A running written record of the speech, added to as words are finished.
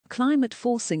Climate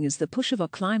forcing is the push of our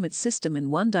climate system in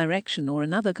one direction or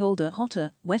another: colder,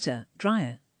 hotter, wetter,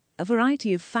 drier. A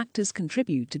variety of factors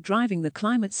contribute to driving the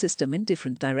climate system in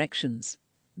different directions.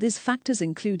 These factors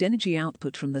include energy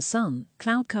output from the sun,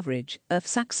 cloud coverage,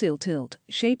 Earth's axial tilt,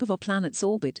 shape of our planet's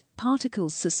orbit,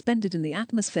 particles suspended in the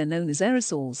atmosphere known as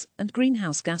aerosols, and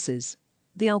greenhouse gases.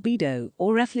 The albedo,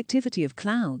 or reflectivity of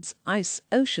clouds, ice,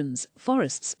 oceans,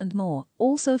 forests, and more,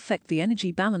 also affect the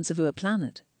energy balance of our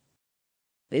planet.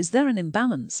 Is there an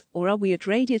imbalance, or are we at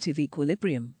radiative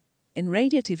equilibrium? In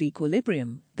radiative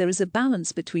equilibrium, there is a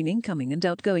balance between incoming and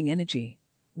outgoing energy.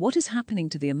 What is happening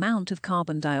to the amount of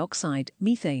carbon dioxide,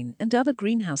 methane, and other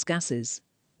greenhouse gases?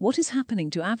 What is happening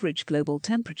to average global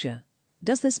temperature?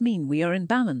 Does this mean we are in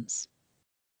balance?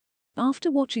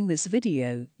 After watching this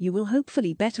video, you will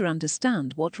hopefully better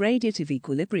understand what radiative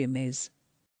equilibrium is.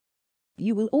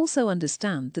 You will also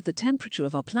understand that the temperature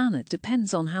of our planet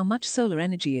depends on how much solar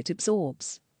energy it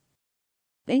absorbs.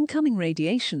 Incoming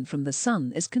radiation from the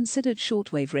sun is considered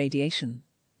shortwave radiation.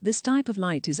 This type of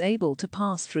light is able to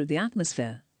pass through the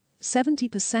atmosphere.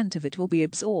 70% of it will be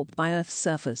absorbed by Earth's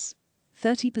surface.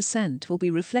 30% will be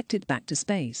reflected back to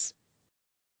space.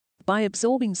 By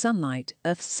absorbing sunlight,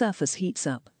 Earth's surface heats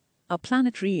up. Our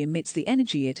planet re-emits the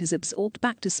energy it has absorbed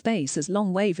back to space as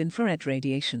long-wave infrared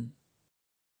radiation.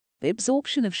 The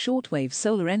absorption of shortwave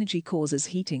solar energy causes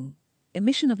heating.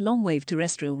 Emission of long-wave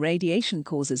terrestrial radiation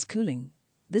causes cooling.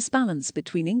 This balance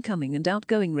between incoming and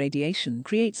outgoing radiation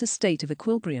creates a state of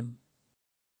equilibrium.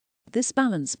 This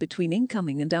balance between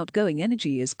incoming and outgoing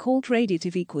energy is called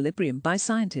radiative equilibrium by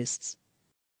scientists.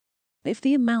 If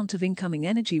the amount of incoming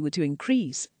energy were to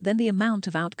increase, then the amount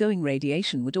of outgoing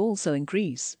radiation would also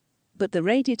increase. But the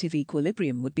radiative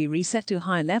equilibrium would be reset to a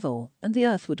higher level, and the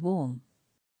Earth would warm.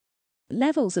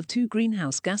 Levels of two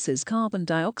greenhouse gases, carbon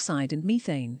dioxide and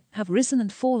methane, have risen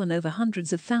and fallen over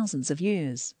hundreds of thousands of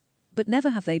years. But never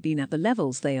have they been at the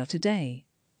levels they are today.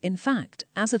 In fact,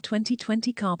 as of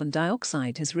 2020, carbon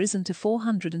dioxide has risen to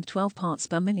 412 parts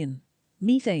per million.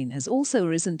 Methane has also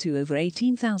risen to over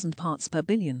 18,000 parts per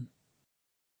billion.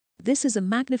 This is a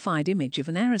magnified image of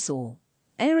an aerosol.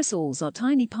 Aerosols are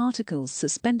tiny particles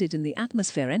suspended in the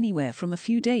atmosphere anywhere from a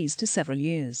few days to several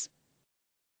years.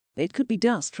 It could be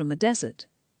dust from a desert,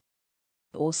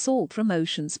 or salt from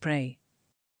ocean spray.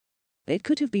 It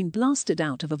could have been blasted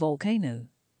out of a volcano,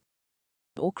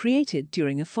 or created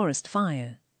during a forest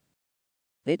fire.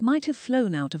 It might have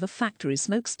flown out of a factory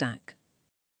smokestack,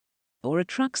 or a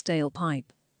truck's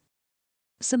tailpipe.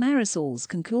 Some aerosols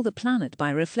can cool the planet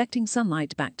by reflecting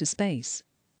sunlight back to space,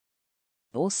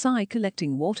 or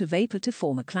collecting water vapor to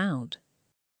form a cloud.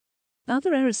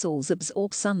 Other aerosols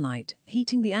absorb sunlight,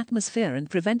 heating the atmosphere and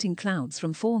preventing clouds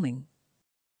from forming.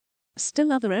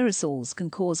 Still other aerosols can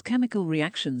cause chemical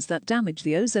reactions that damage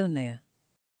the ozone layer.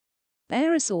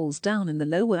 Aerosols down in the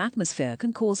lower atmosphere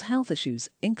can cause health issues,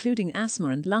 including asthma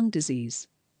and lung disease.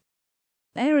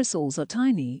 Aerosols are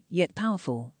tiny, yet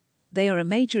powerful. They are a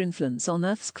major influence on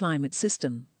Earth's climate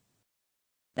system.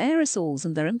 Aerosols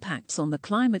and their impacts on the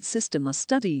climate system are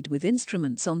studied with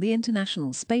instruments on the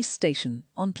International Space Station,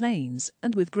 on planes,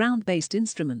 and with ground-based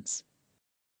instruments.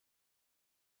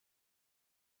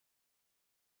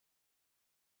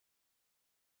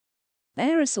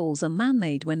 Aerosols are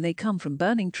man-made when they come from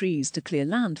burning trees to clear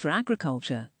land for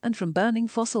agriculture, and from burning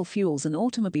fossil fuels in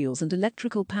automobiles and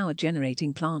electrical power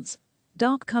generating plants.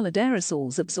 Dark-colored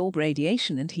aerosols absorb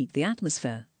radiation and heat the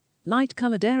atmosphere.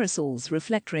 Light-colored aerosols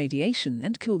reflect radiation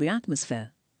and cool the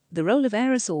atmosphere. The role of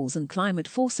aerosols in climate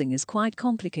forcing is quite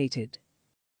complicated.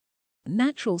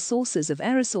 Natural sources of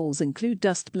aerosols include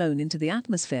dust blown into the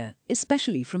atmosphere,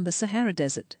 especially from the Sahara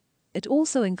Desert. It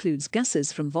also includes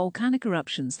gases from volcanic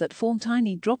eruptions that form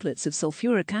tiny droplets of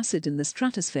sulfuric acid in the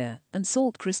stratosphere, and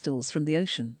salt crystals from the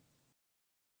ocean.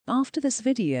 After this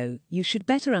video, you should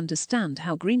better understand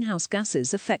how greenhouse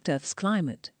gases affect Earth's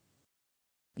climate.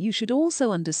 You should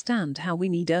also understand how we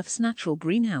need Earth's natural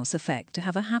greenhouse effect to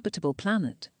have a habitable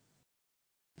planet.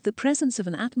 The presence of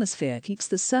an atmosphere keeps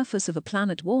the surface of a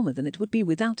planet warmer than it would be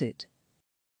without it.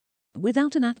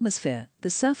 Without an atmosphere, the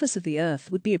surface of the Earth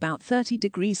would be about 30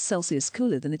 degrees Celsius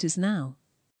cooler than it is now.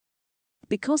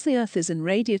 Because the Earth is in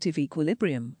radiative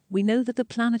equilibrium, we know that the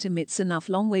planet emits enough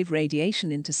long-wave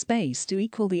radiation into space to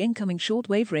equal the incoming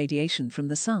short-wave radiation from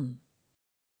the Sun.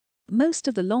 Most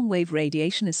of the long-wave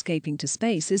radiation escaping to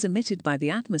space is emitted by the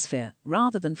atmosphere,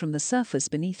 rather than from the surface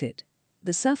beneath it.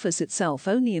 The surface itself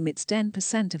only emits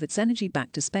 10% of its energy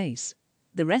back to space.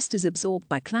 The rest is absorbed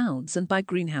by clouds and by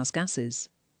greenhouse gases.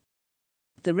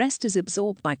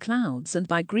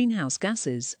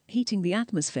 Heating the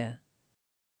atmosphere.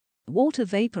 Water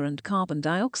vapor and carbon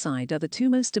dioxide are the two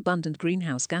most abundant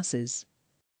greenhouse gases.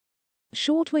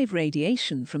 Shortwave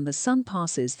radiation from the sun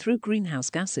passes through greenhouse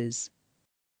gases,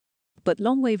 but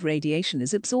longwave radiation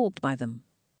is absorbed by them.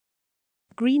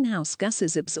 Greenhouse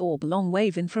gases absorb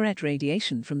long-wave infrared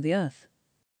radiation from the Earth.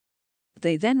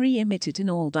 They then re-emit it in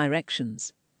all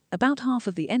directions. About half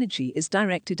of the energy is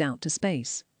directed out to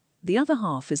space. The other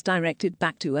half is directed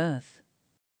back to Earth.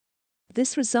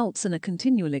 This results in a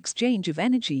continual exchange of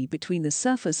energy between the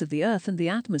surface of the Earth and the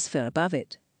atmosphere above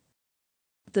it.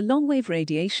 The long-wave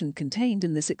radiation contained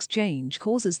in this exchange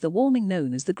causes the warming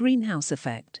known as the greenhouse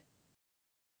effect.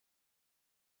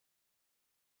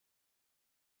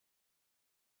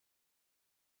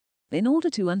 In order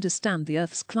to understand the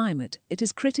Earth's climate, it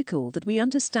is critical that we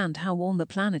understand how warm the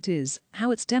planet is,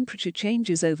 how its temperature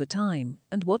changes over time,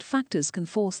 and what factors can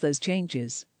force those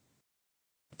changes.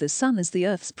 The sun is the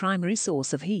Earth's primary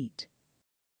source of heat.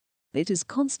 It is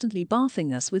constantly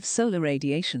bathing us with solar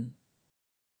radiation.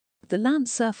 The land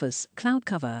surface, cloud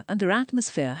cover, and our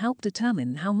atmosphere help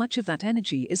determine how much of that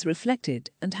energy is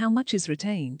reflected and how much is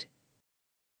retained.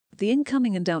 The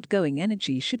incoming and outgoing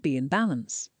energy should be in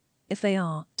balance. If they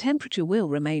are, temperature will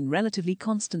remain relatively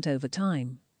constant over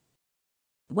time.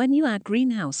 When you add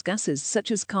greenhouse gases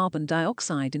such as carbon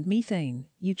dioxide and methane,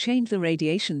 you change the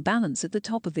radiation balance at the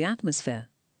top of the atmosphere.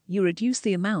 You reduce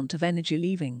the amount of energy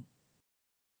leaving.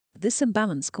 This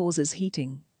imbalance causes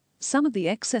heating. Some of the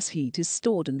excess heat is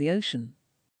stored in the ocean.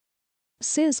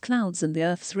 CHHS Clouds and the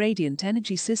Earth's Radiant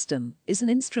Energy System is an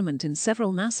instrument in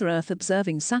several NASA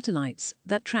Earth-observing satellites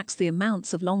that tracks the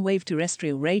amounts of long-wave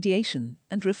terrestrial radiation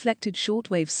and reflected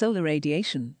short-wave solar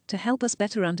radiation to help us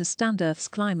better understand Earth's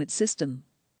climate system.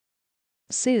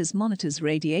 CHHS monitors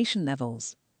radiation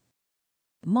levels.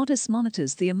 MODIS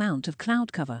monitors the amount of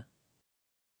cloud cover.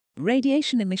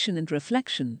 Radiation emission and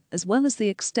reflection, as well as the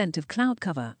extent of cloud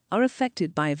cover, are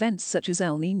affected by events such as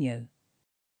El Niño.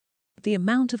 The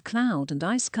amount of cloud and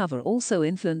ice cover also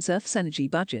influence Earth's energy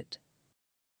budget.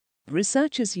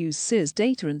 Researchers use CHHS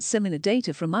data and similar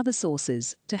data from other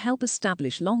sources to help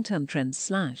establish long-term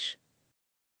trends.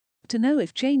 To know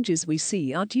if changes we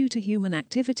see are due to human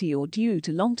activity or due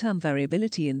to long-term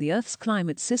variability in the Earth's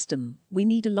climate system, we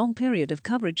need a long period of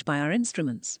coverage by our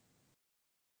instruments.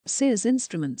 CHHS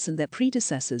instruments and their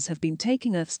predecessors have been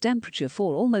taking Earth's temperature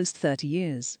for almost 30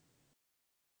 years.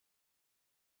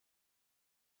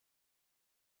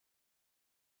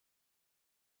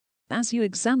 As you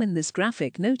examine this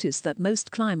graphic, notice that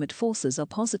most climate forces are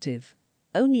positive.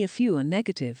 Only a few are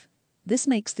negative. This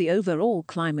makes the overall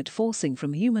climate forcing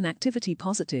from human activity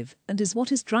positive and is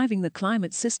what is driving the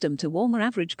climate system to warmer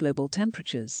average global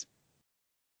temperatures.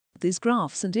 These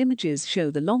graphs and images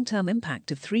show the long-term impact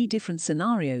of 3 different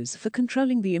scenarios for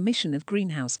controlling the emission of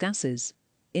greenhouse gases.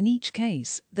 In each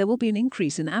case, there will be an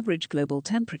increase in average global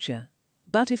temperature.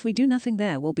 But if we do nothing,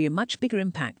 there will be a much bigger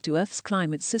impact to Earth's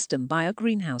climate system by our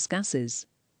greenhouse gases.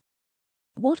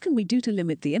 What can we do to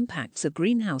limit the impacts of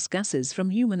greenhouse gases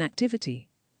from human activity?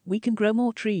 We can grow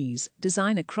more trees,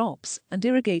 design our crops, and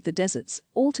irrigate the deserts,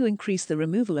 all to increase the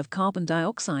removal of carbon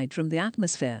dioxide from the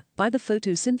atmosphere by the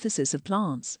photosynthesis of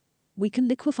plants. We can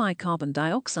liquefy carbon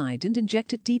dioxide and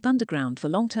inject it deep underground for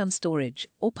long-term storage,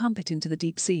 or pump it into the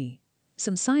deep sea.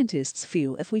 Some scientists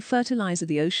feel if we fertilize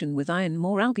the ocean with iron,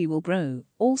 more algae will grow,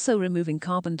 also removing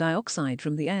carbon dioxide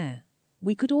from the air.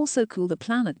 We could also cool the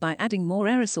planet by adding more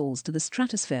aerosols to the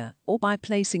stratosphere, or by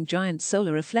placing giant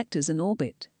solar reflectors in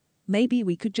orbit. Maybe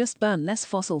we could just burn less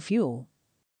fossil fuel.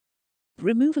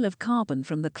 Removal of carbon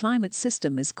from the climate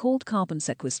system is called carbon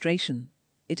sequestration.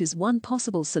 It is one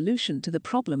possible solution to the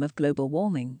problem of global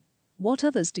warming. What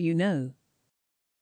others do you know?